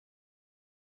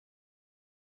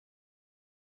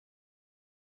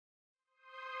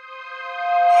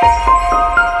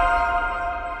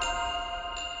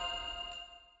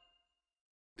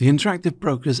The Interactive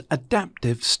Broker's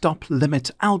Adaptive Stop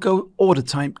Limit Algo order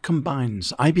type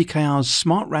combines IBKR's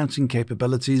smart routing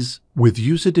capabilities with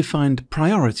user-defined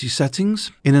priority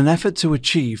settings in an effort to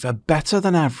achieve a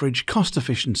better-than-average cost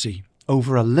efficiency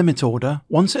over a limit order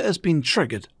once it has been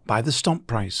triggered by the stop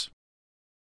price.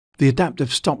 The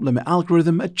Adaptive Stop Limit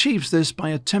algorithm achieves this by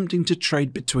attempting to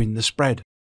trade between the spread.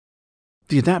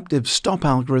 The Adaptive Stop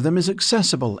algorithm is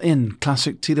accessible in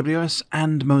Classic TWS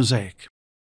and Mosaic.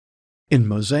 In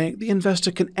Mosaic, the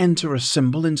investor can enter a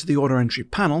symbol into the order entry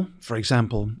panel, for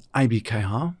example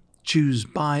IBKR, choose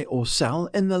Buy or Sell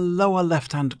in the lower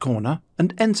left-hand corner,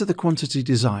 and enter the quantity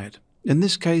desired, in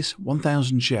this case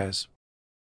 1,000 shares.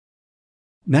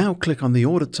 Now click on the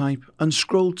order type and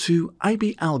scroll to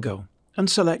IB Algo and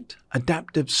select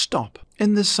Adaptive Stop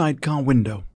in the sidecar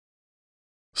window.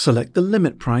 Select the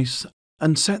limit price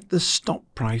and set the stop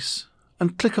price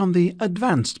and click on the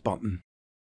Advanced button.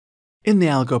 In the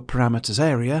Algo Parameters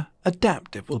area,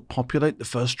 Adaptive will populate the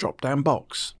first drop-down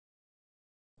box.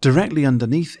 Directly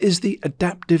underneath is the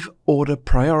Adaptive Order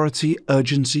Priority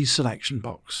Urgency selection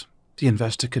box. The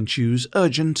investor can choose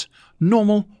Urgent,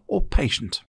 Normal, or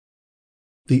Patient.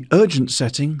 The Urgent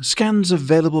setting scans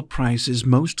available prices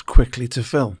most quickly to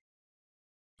fill.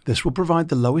 This will provide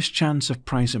the lowest chance of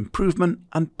price improvement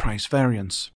and price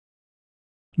variance.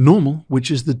 Normal,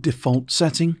 which is the default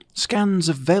setting, scans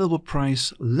available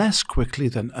price less quickly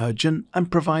than Urgent and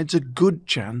provides a good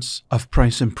chance of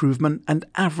price improvement and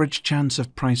average chance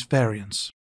of price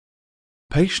variance.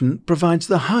 Patient provides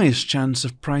the highest chance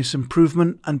of price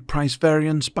improvement and price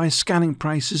variance by scanning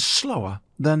prices slower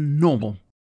than Normal.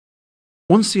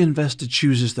 Once the investor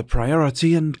chooses the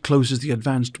priority and closes the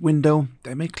advanced window,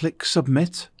 they may click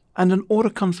Submit, and an order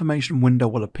confirmation window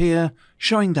will appear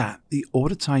showing that the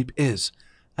order type is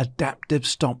Adaptive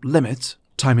Stop Limit,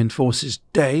 time in force is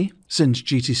day, since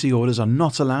GTC orders are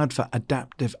not allowed for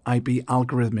adaptive IB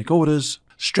algorithmic orders,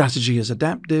 strategy is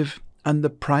adaptive, and the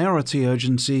priority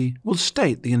urgency will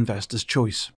state the investor's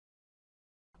choice.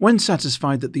 When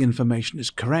satisfied that the information is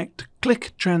correct,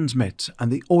 click Transmit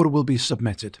and the order will be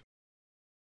submitted.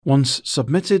 Once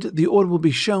submitted, the order will be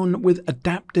shown with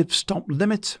Adaptive Stop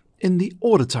Limit in the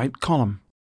Order Type column.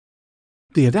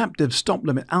 The Adaptive Stop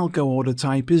Limit Algo order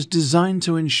type is designed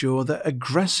to ensure that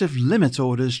aggressive limit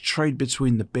orders trade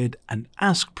between the bid and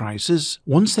ask prices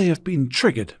once they have been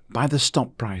triggered by the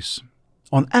stop price.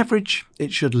 On average,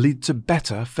 it should lead to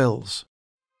better fills.